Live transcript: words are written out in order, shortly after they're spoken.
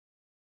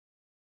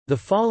The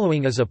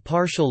following is a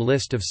partial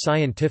list of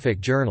scientific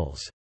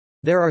journals.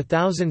 There are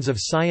thousands of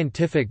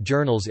scientific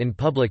journals in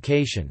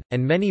publication,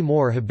 and many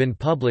more have been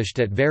published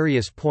at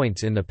various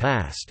points in the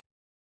past.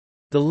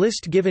 The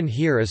list given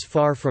here is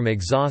far from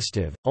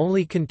exhaustive,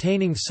 only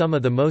containing some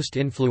of the most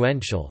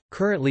influential,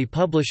 currently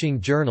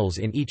publishing journals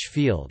in each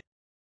field.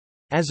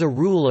 As a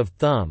rule of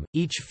thumb,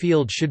 each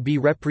field should be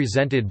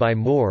represented by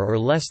more or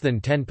less than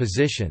 10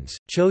 positions,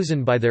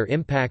 chosen by their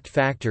impact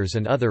factors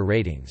and other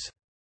ratings.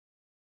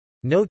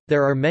 Note,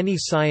 there are many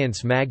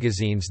science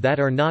magazines that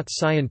are not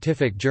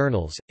scientific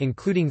journals,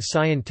 including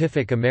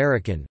Scientific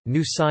American,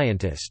 New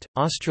Scientist,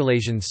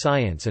 Australasian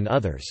Science and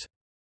others.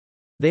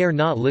 They are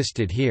not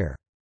listed here.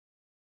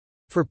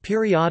 For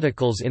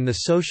periodicals in the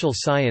social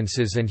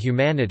sciences and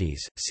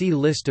humanities, see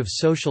List of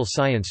social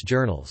science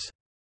journals.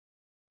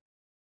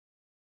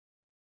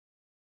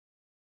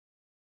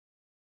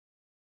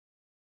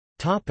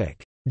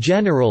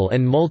 General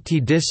and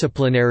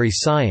multidisciplinary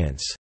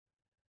science.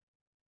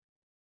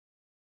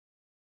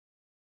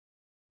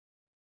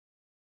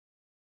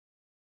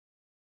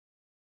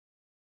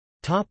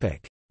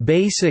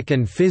 Basic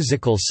and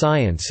physical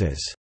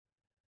sciences.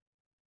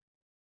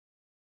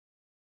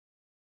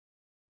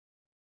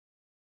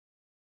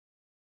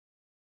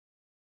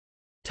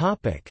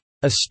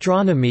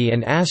 Astronomy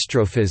and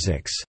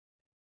astrophysics.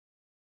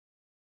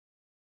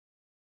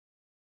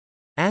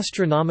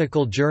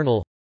 Astronomical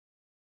Journal.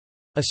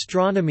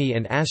 Astronomy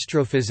and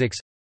Astrophysics.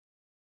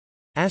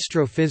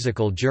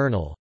 Astrophysical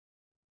Journal.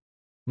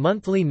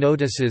 Monthly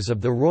Notices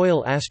of the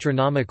Royal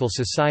Astronomical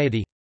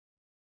Society.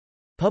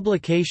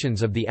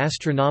 Publications of the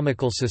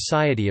Astronomical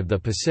Society of the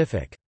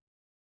Pacific.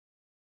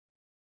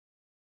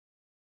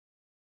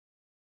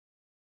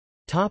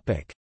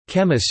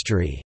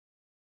 Chemistry.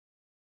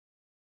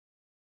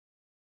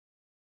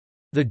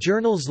 The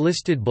journals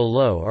listed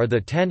below are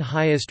the 10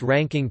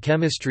 highest-ranking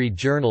chemistry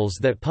journals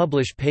that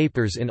publish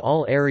papers in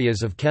all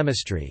areas of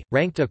chemistry,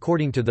 ranked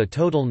according to the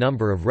total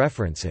number of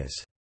references.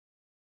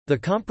 The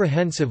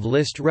comprehensive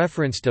list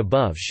referenced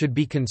above should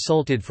be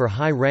consulted for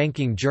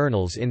high-ranking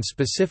journals in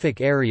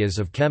specific areas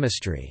of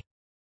chemistry.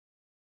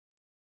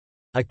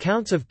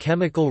 Accounts of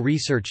chemical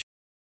research.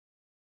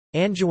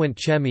 Anjouan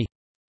Chemi.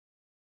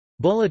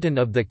 Bulletin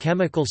of the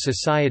Chemical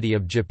Society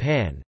of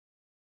Japan.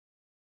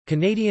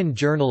 Canadian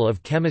Journal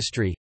of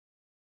Chemistry.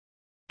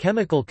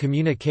 Chemical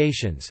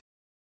Communications.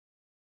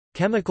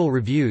 Chemical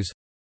Reviews.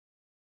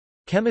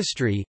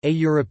 Chemistry, a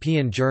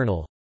European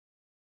journal.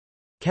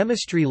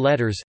 Chemistry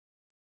Letters.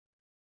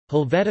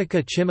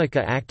 Helvetica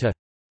Chimica Acta.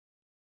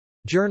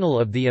 Journal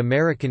of the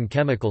American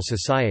Chemical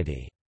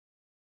Society.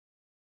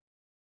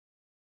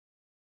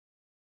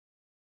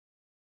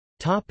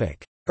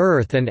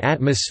 Earth and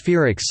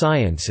atmospheric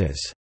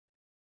sciences.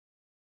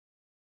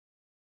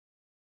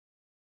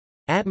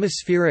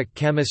 Atmospheric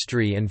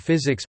Chemistry and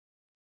Physics.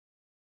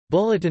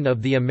 Bulletin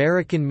of the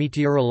American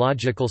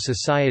Meteorological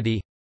Society.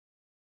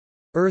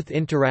 Earth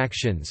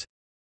Interactions.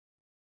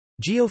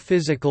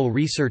 Geophysical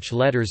Research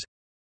Letters.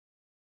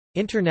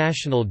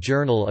 International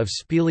Journal of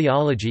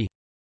Speleology.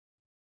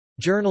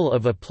 Journal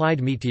of Applied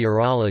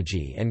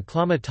Meteorology and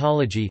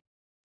Climatology.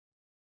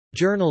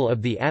 Journal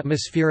of the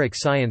Atmospheric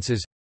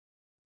Sciences.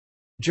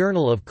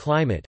 Journal of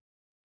Climate.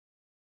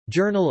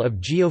 Journal of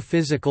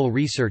Geophysical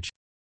Research.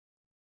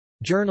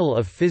 Journal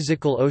of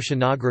Physical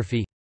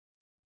Oceanography.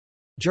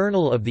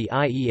 Journal of the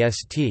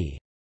IEST.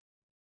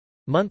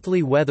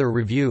 Monthly Weather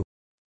Review.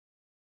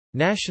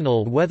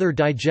 National Weather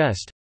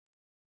Digest.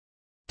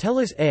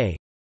 Tellus A.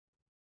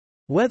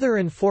 Weather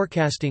and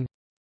Forecasting.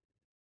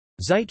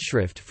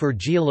 Zeitschrift für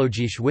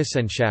Geologische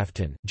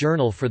Wissenschaften,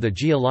 Journal for the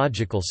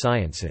Geological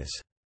Sciences.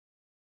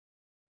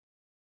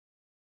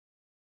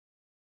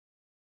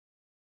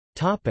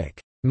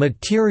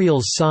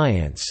 Materials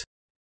science.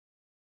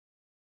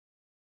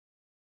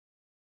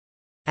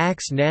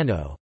 AX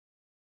Nano.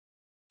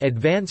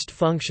 Advanced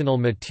Functional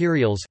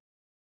Materials.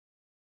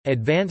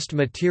 Advanced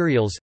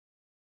Materials.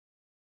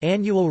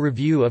 Annual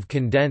Review of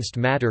Condensed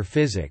Matter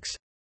Physics.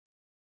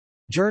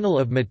 Journal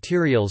of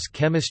Materials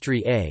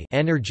Chemistry A,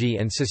 Energy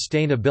and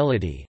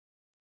Sustainability.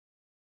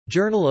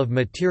 Journal of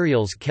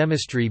Materials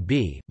Chemistry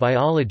B,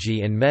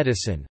 Biology and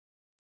Medicine.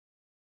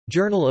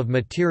 Journal of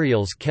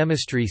Materials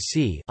Chemistry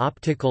C,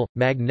 Optical,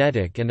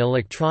 Magnetic and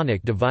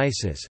Electronic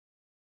Devices.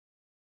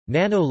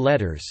 Nano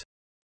Letters.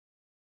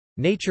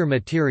 Nature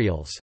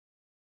Materials.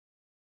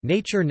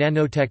 Nature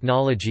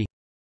Nanotechnology.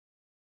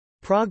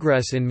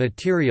 Progress in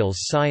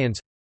Materials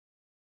Science.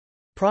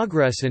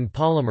 Progress in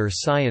Polymer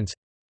Science.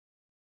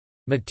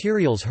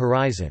 Materials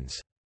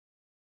Horizons.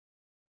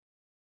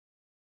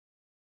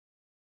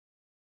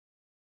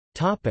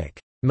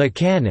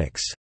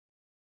 Mechanics.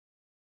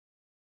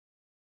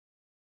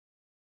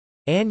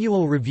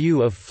 Annual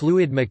Review of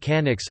Fluid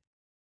Mechanics.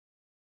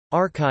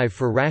 Archive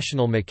for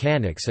Rational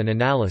Mechanics and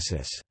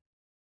Analysis.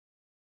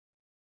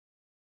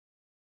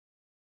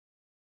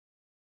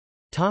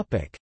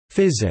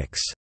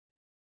 Physics.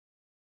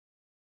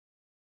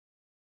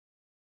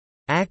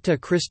 Acta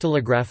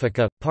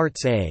Crystallographica,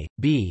 Parts A,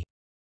 B.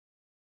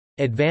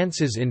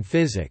 Advances in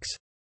Physics.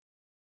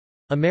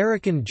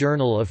 American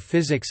Journal of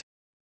Physics,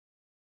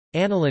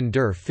 Annalen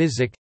der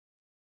Physik,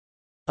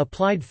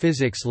 Applied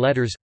Physics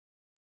Letters,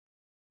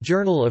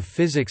 Journal of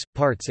Physics,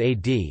 Parts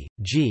A.D.,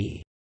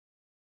 G.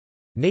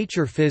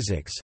 Nature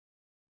Physics,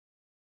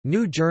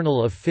 New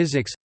Journal of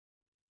Physics,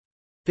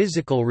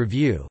 Physical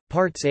Review,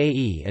 Parts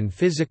A.E. and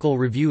Physical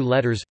Review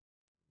Letters,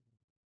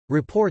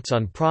 Reports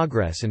on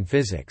Progress in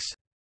Physics.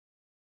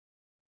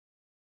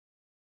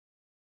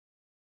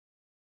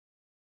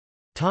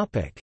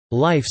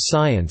 Life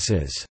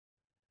Sciences.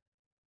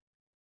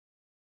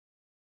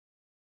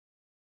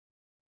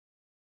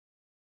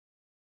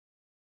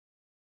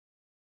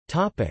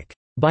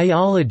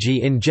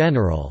 Biology in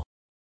general.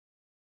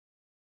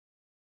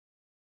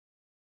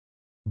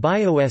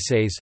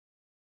 Bioessays,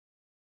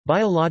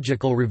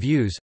 Biological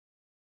Reviews,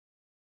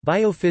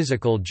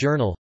 Biophysical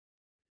Journal,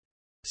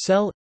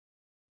 Cell,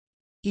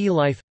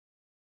 eLife,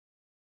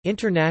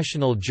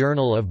 International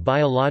Journal of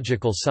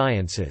Biological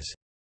Sciences,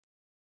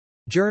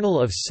 Journal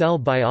of Cell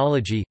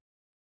Biology,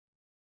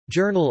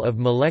 Journal of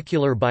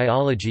Molecular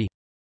Biology,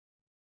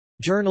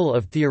 Journal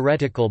of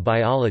Theoretical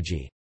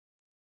Biology,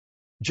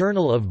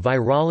 Journal of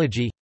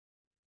Virology,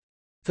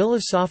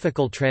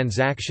 Philosophical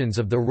Transactions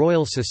of the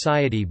Royal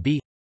Society B.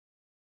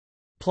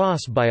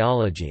 PLOS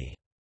Biology.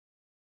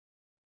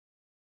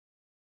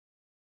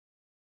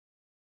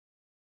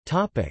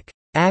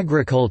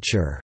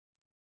 Agriculture.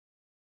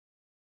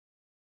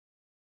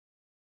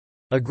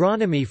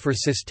 Agronomy for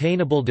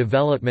Sustainable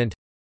Development,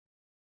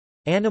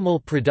 Animal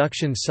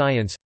Production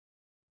Science,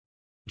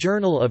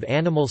 Journal of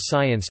Animal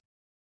Science,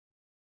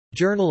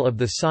 Journal of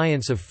the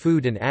Science of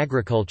Food and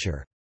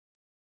Agriculture,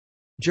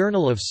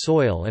 Journal of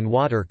Soil and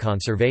Water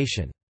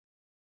Conservation.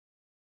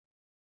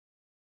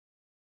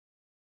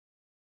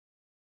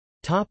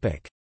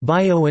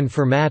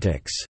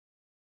 Bioinformatics.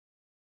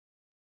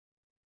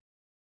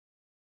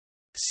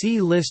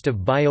 See List of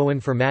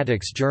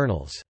bioinformatics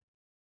journals.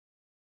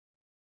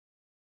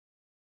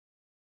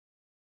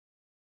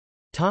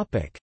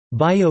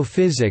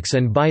 Biophysics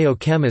and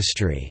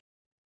biochemistry.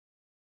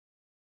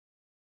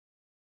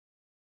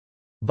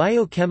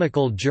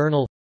 Biochemical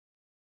Journal,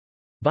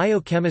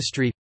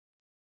 Biochemistry,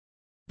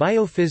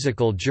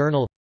 Biophysical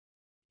Journal,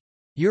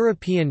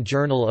 European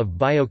Journal of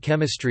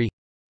Biochemistry,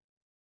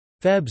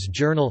 Febs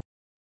Journal,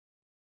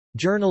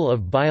 Journal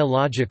of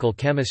Biological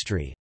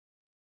Chemistry,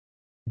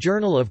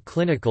 Journal of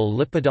Clinical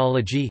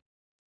Lipidology,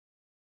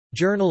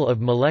 Journal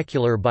of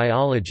Molecular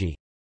Biology,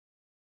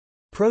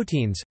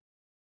 Proteins,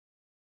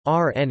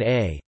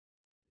 RNA,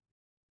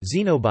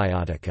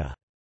 Xenobiotica.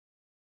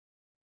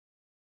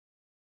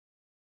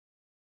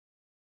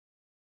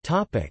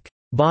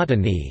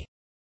 Botany.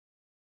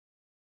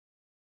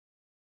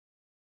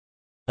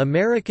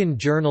 American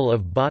Journal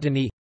of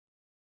Botany,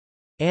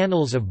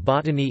 Annals of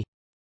Botany,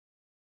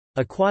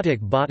 Aquatic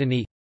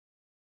Botany,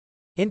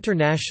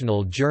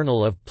 International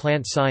Journal of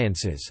Plant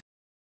Sciences,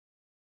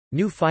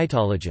 New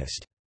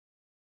Phytologist.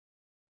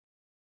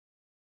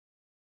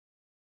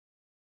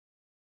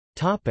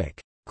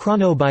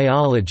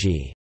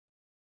 Chronobiology.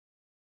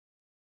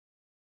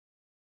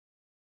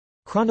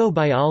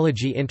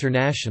 Chronobiology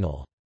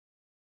International.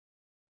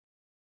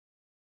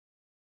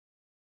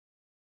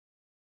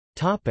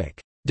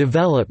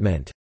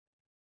 Development.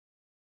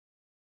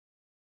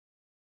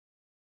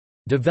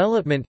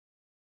 Development,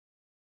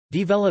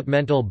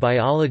 Developmental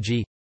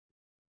biology,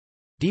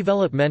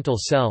 Developmental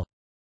cell,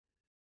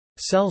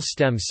 Cell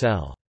stem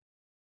cell.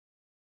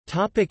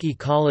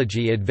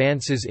 Ecology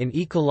advances in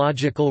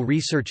ecological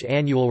research.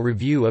 Annual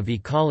Review of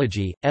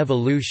Ecology,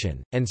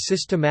 Evolution, and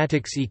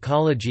Systematics.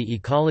 Ecology.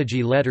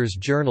 Ecology Letters.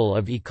 Journal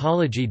of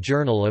Ecology,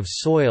 Journal of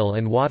Soil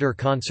and Water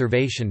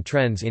Conservation.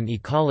 Trends in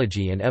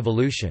Ecology and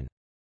Evolution.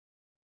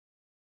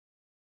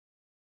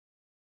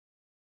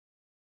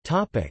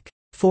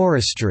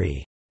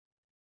 Forestry.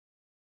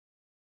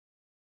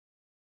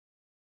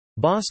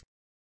 Bosc,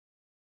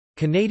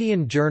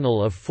 Canadian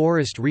Journal of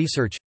Forest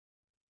Research,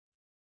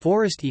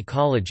 Forest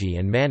Ecology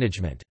and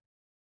Management.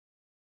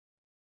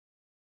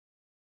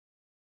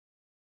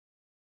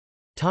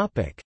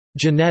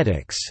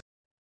 Genetics.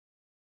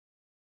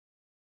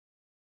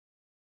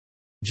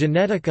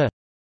 Genetica,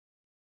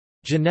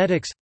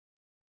 Genetics,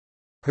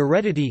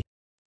 Heredity,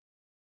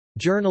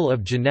 Journal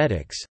of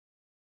Genetics,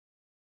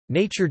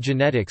 Nature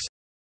Genetics,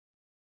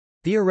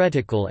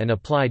 Theoretical and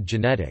Applied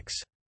Genetics.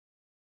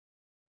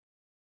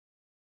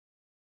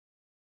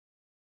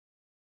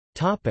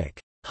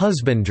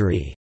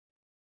 Husbandry.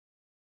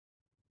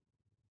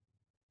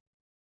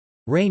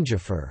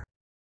 Rangifer.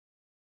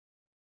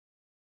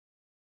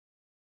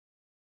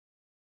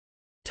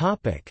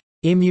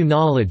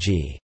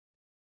 Immunology.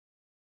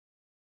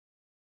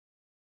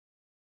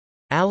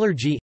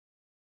 Allergy.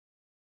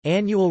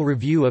 Annual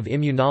Review of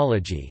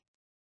Immunology,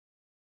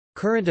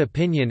 Current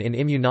Opinion in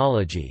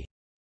Immunology,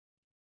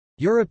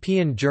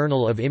 European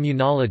Journal of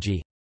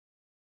Immunology,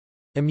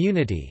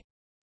 Immunity,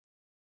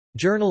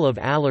 Journal of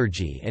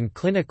Allergy and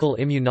Clinical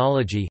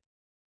Immunology,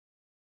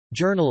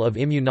 Journal of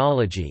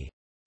Immunology,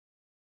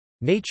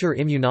 Nature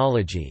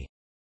Immunology,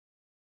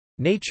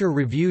 Nature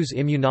Reviews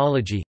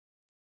Immunology,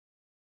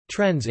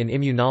 Trends in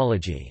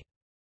immunology.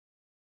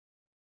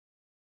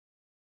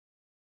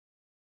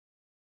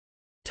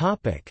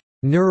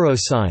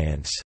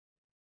 Neuroscience.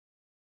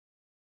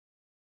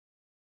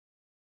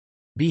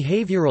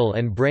 Behavioral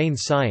and brain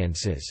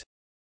sciences.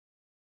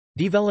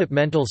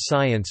 Developmental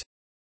science.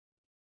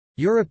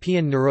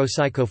 European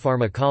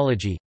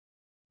neuropsychopharmacology.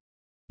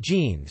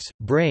 Genes,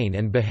 brain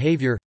and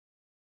behavior.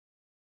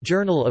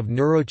 Journal of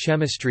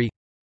Neurochemistry.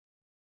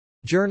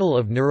 Journal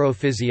of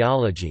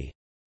Neurophysiology.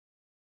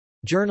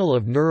 Journal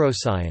of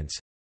Neuroscience.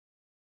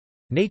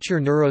 Nature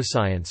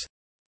Neuroscience.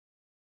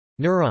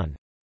 Neuron.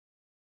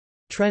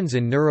 Trends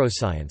in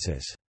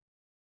neurosciences.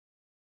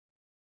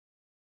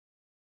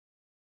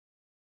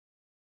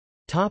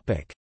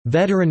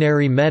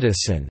 Veterinary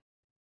medicine.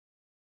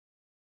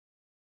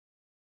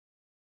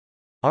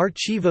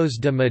 Archivos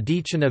de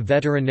Medicina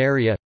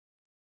Veterinaria.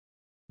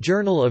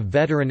 Journal of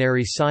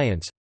Veterinary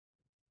Science.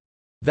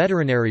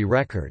 Veterinary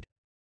record.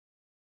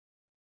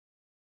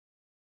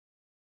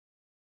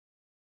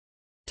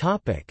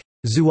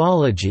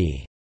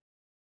 Zoology.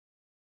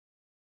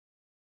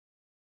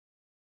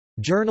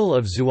 Journal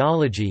of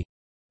Zoology.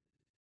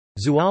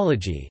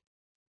 Zoology.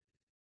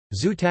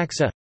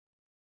 Zootaxa.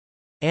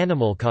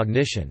 Animal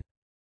cognition.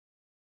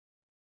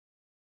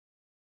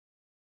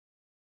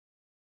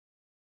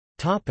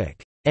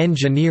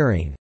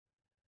 Engineering.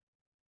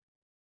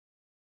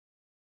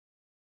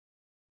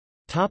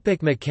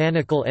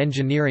 Mechanical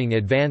engineering.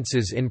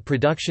 Advances in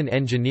production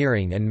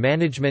engineering and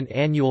management.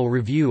 Annual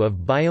review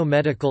of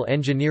Biomedical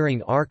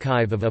Engineering.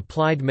 Archive of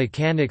Applied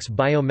Mechanics.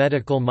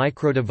 Biomedical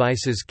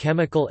Microdevices.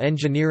 Chemical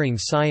Engineering.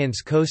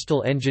 Science.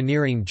 Coastal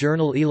Engineering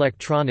Journal.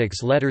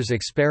 Electronics. Letters.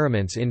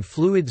 Experiments in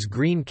Fluids.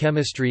 Green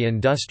Chemistry.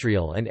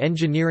 Industrial and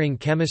Engineering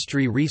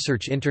Chemistry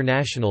Research.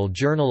 International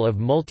Journal of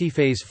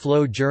Multiphase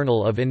Flow.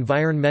 Journal of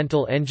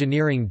Environmental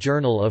Engineering.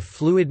 Journal of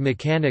Fluid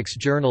Mechanics.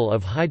 Journal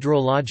of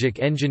Hydrologic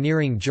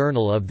Engineering.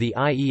 Journal of the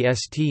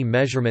IEST.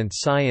 Measurement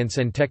Science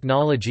and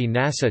Technology.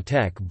 NASA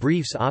Tech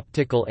Briefs.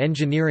 Optical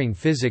Engineering.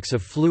 Physics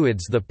of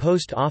Fluids. The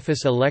Post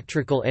Office.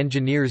 Electrical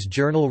Engineers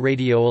Journal.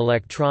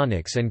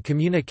 Radioelectronics and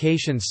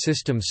Communications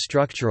Systems.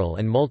 Structural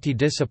and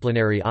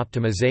Multidisciplinary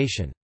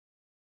Optimization.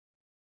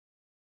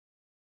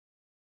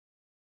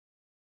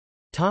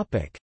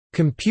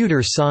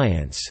 Computer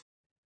science.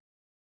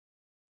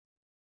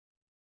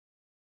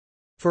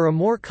 For a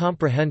more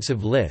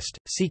comprehensive list,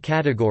 see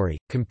category,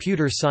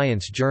 Computer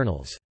Science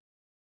Journals.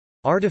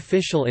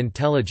 Artificial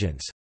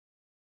Intelligence.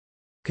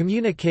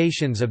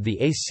 Communications of the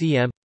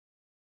ACM.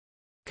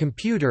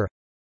 Computer.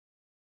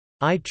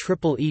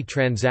 IEEE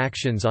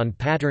Transactions on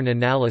Pattern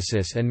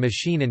Analysis and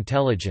Machine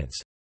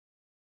Intelligence.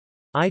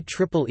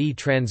 IEEE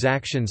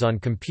Transactions on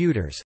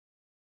Computers.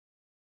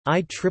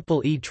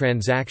 IEEE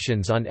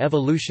Transactions on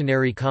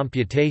Evolutionary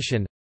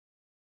Computation.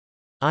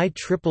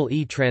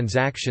 IEEE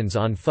Transactions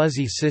on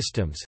Fuzzy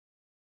Systems.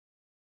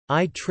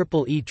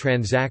 IEEE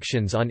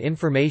Transactions on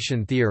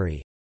Information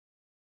Theory.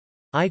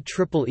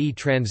 IEEE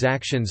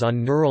Transactions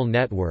on Neural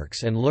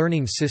Networks and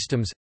Learning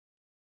Systems.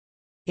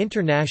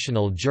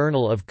 International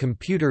Journal of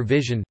Computer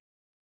Vision.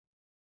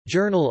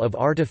 Journal of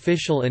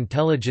Artificial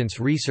Intelligence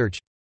Research.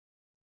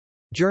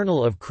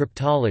 Journal of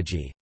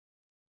Cryptology.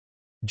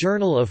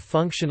 Journal of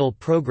Functional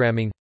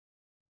Programming.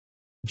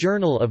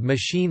 Journal of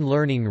Machine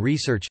Learning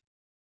Research.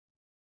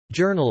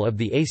 Journal of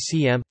the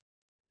ACM.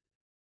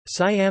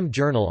 Siam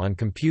Journal on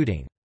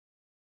Computing.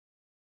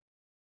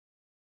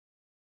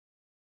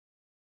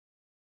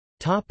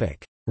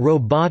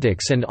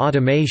 Robotics and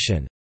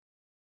automation.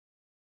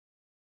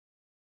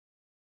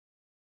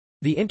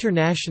 The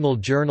International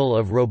Journal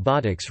of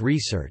Robotics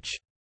Research.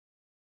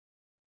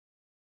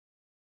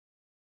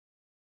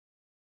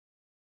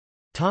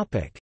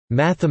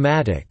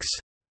 Mathematics.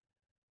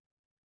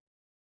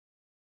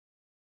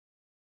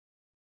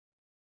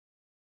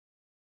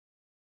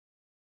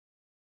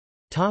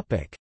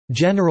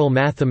 General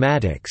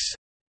mathematics.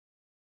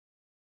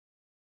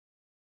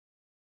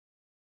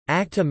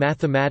 Acta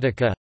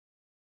Mathematica.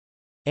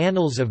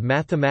 Annals of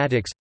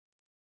Mathematics.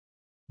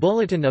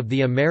 Bulletin of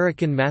the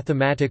American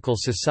Mathematical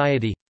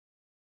Society.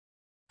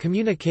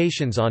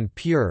 Communications on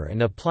Pure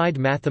and Applied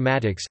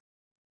Mathematics.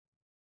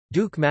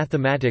 Duke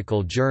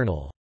Mathematical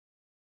Journal.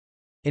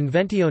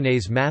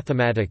 Inventiones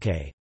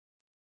Mathematicae.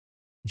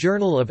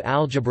 Journal of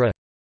Algebra.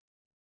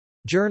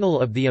 Journal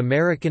of the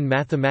American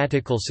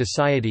Mathematical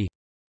Society.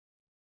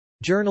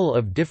 Journal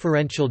of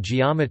Differential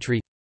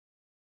Geometry.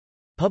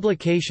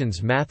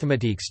 Publications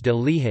Mathématiques de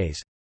Liège.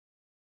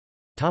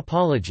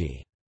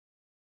 Topology.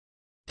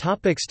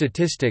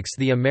 Statistics.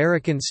 The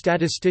American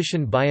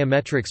Statistician.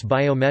 Biometrics.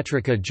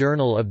 Biometrica.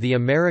 Journal of the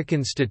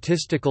American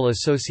Statistical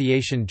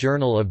Association.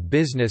 Journal of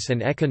Business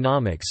and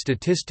Economics.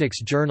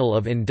 Statistics. Journal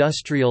of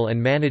Industrial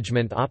and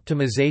Management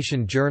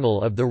Optimization.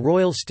 Journal of the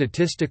Royal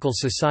Statistical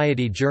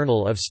Society.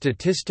 Journal of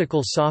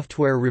Statistical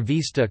Software.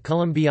 Revista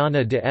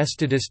Colombiana de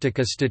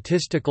Estadística.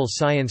 Statistical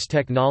Science.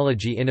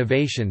 Technology.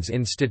 Innovations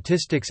in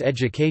Statistics.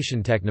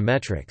 Education.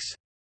 Technometrics.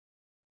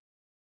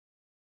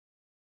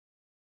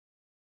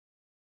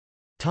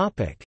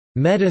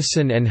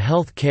 Medicine and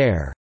health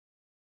care.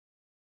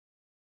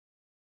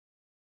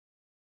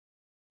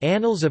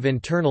 Annals of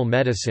Internal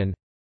Medicine,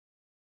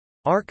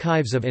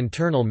 Archives of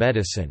Internal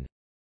Medicine,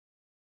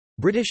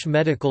 British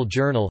Medical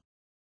Journal,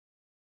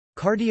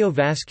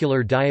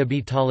 Cardiovascular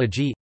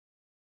Diabetology,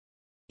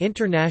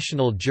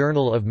 International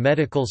Journal of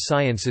Medical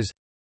Sciences,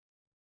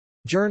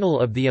 Journal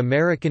of the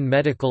American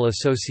Medical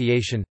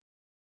Association,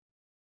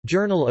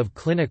 Journal of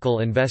Clinical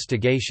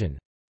Investigation,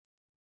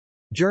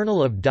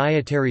 Journal of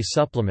Dietary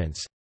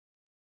Supplements,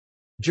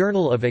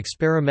 Journal of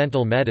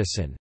Experimental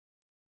Medicine,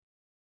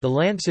 The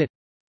Lancet,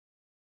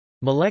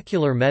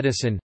 Molecular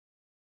Medicine,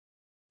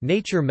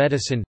 Nature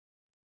Medicine,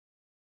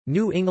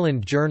 New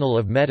England Journal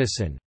of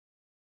Medicine,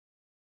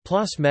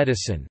 PLOS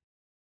Medicine,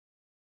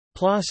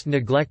 PLOS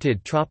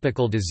Neglected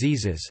Tropical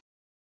Diseases,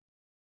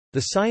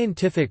 The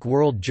Scientific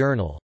World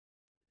Journal,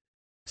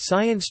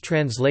 Science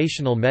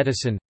Translational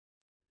Medicine,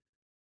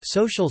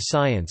 Social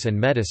Science and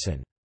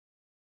Medicine.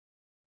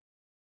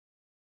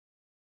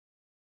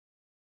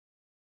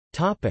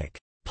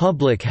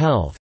 Public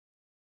health.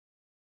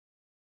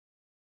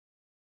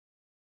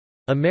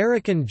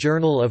 American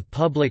Journal of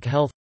Public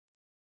Health,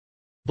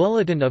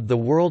 Bulletin of the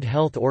World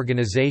Health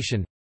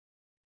Organization,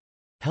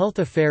 Health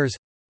Affairs,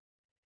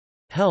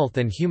 Health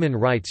and Human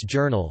Rights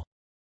Journal,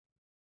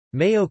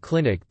 Mayo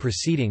Clinic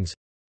Proceedings,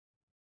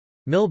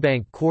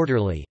 Milbank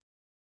Quarterly,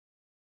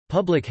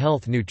 Public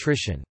Health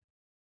Nutrition.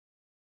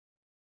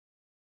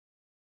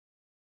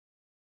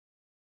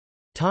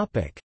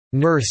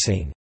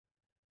 Nursing.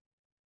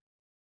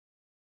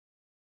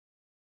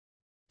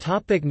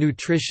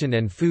 Nutrition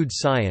and food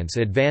science.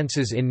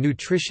 Advances in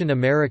Nutrition.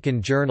 American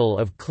Journal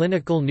of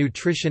Clinical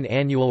Nutrition,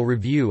 Annual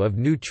Review of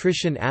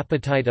Nutrition,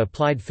 Appetite,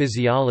 Applied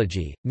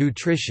Physiology,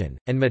 Nutrition,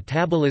 and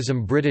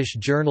Metabolism, British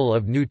Journal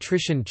of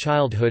Nutrition,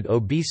 Childhood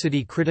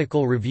Obesity,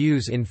 Critical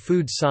Reviews in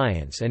Food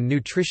Science and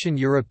Nutrition,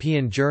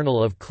 European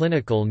Journal of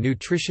Clinical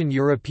Nutrition,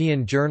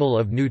 European Journal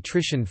of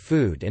Nutrition,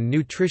 Food and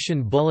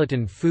Nutrition,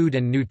 Bulletin, Food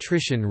and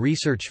Nutrition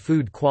Research,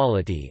 Food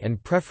Quality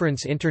and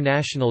Preference,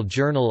 International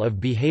Journal of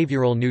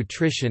Behavioral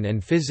Nutrition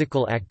and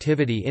Physical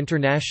Activity,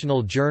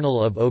 International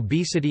Journal of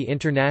Obesity,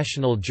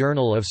 International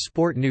Journal of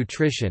Sport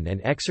Nutrition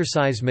and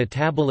Exercise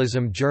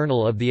Metabolism,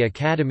 Journal of the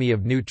Academy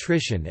of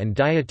Nutrition and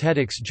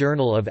Dietetics,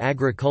 Journal of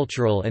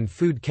Agricultural and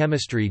Food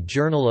Chemistry,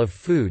 Journal of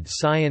Food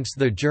Science,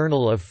 The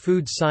Journal of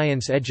Food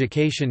Science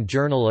Education,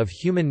 Journal of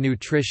Human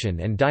Nutrition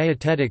and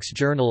Dietetics,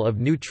 Journal of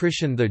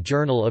Nutrition, The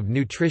Journal of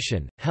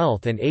Nutrition,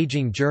 Health and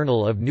Aging,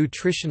 Journal of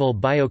Nutritional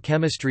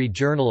Biochemistry,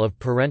 Journal of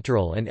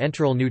Parenteral and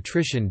Enteral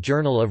Nutrition,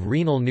 Journal of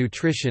Renal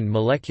Nutrition,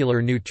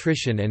 Molecular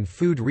Nutrition and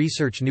Food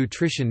Research,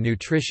 Nutrition,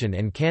 Nutrition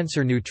and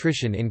Cancer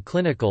Nutrition in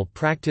Clinical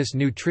Practice,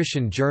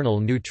 Nutrition Journal,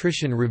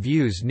 Nutrition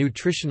Reviews,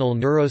 Nutritional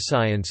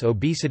Neuroscience,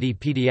 Obesity,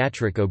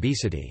 Pediatric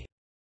Obesity.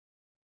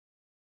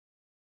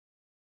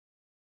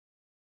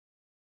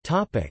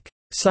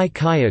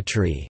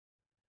 Psychiatry.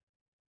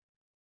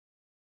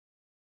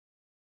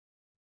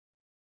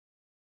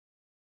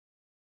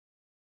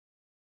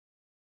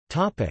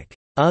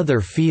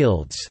 Other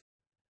fields.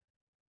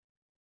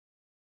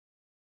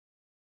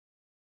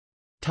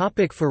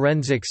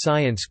 Forensic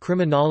Science,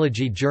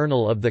 Criminology,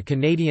 Journal of the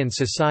Canadian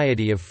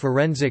Society of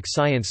Forensic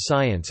Science,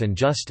 Science and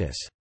Justice.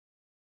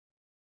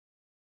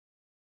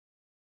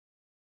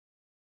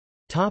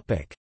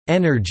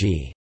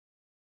 Energy.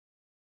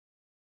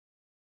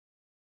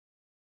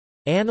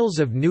 Annals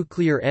of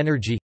Nuclear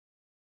Energy,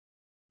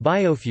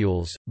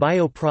 Biofuels,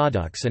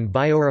 Bioproducts and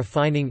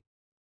Biorefining,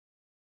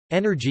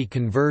 Energy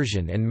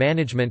Conversion and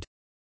Management,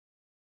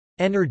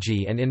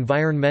 Energy and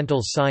Environmental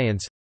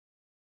Science,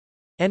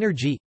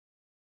 Energy,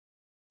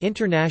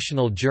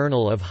 International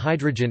Journal of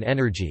Hydrogen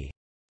Energy,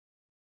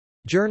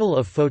 Journal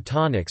of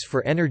Photonics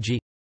for Energy,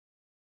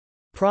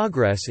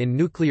 Progress in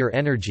Nuclear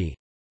Energy,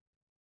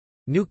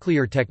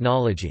 Nuclear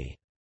Technology.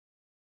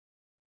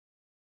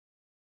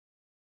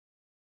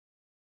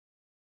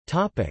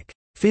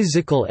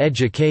 Physical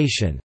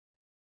education.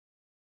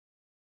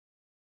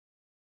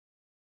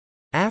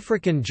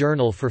 African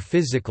Journal for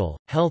Physical,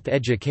 Health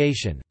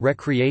Education,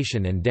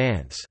 Recreation and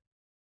Dance.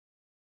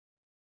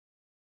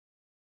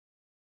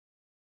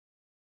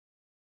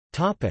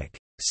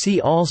 See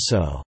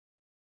also: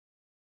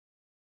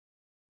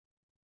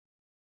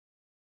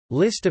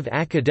 List of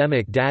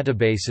academic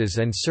databases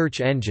and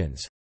search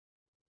engines,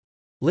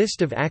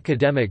 List of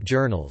academic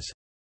journals,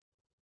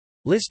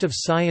 List of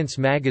science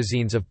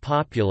magazines of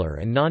popular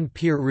and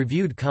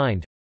non-peer-reviewed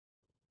kind,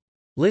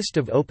 List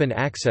of open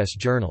access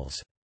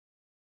journals.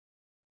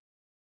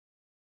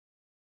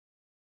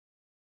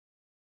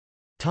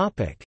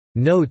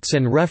 Notes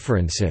and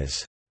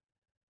references.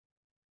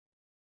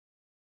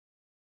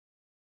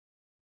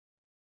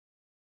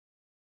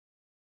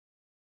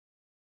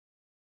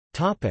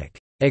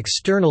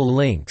 External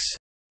links.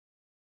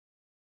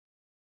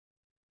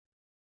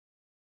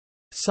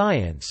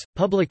 Science,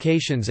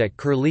 publications at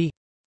Curlie,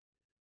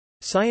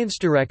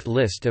 ScienceDirect,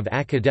 list of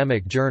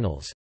academic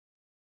journals,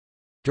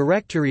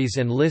 directories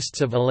and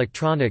lists of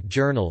electronic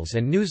journals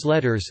and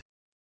newsletters,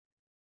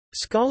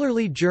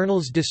 scholarly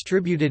journals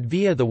distributed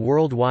via the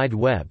World Wide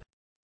Web,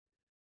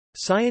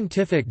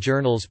 scientific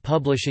journals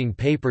publishing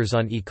papers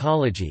on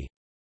ecology,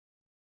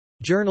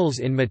 Journals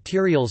in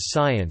materials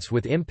science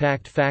with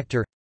impact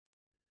factor.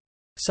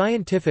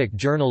 Scientific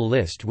journal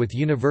list with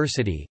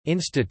university,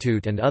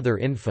 institute and other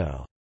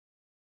info.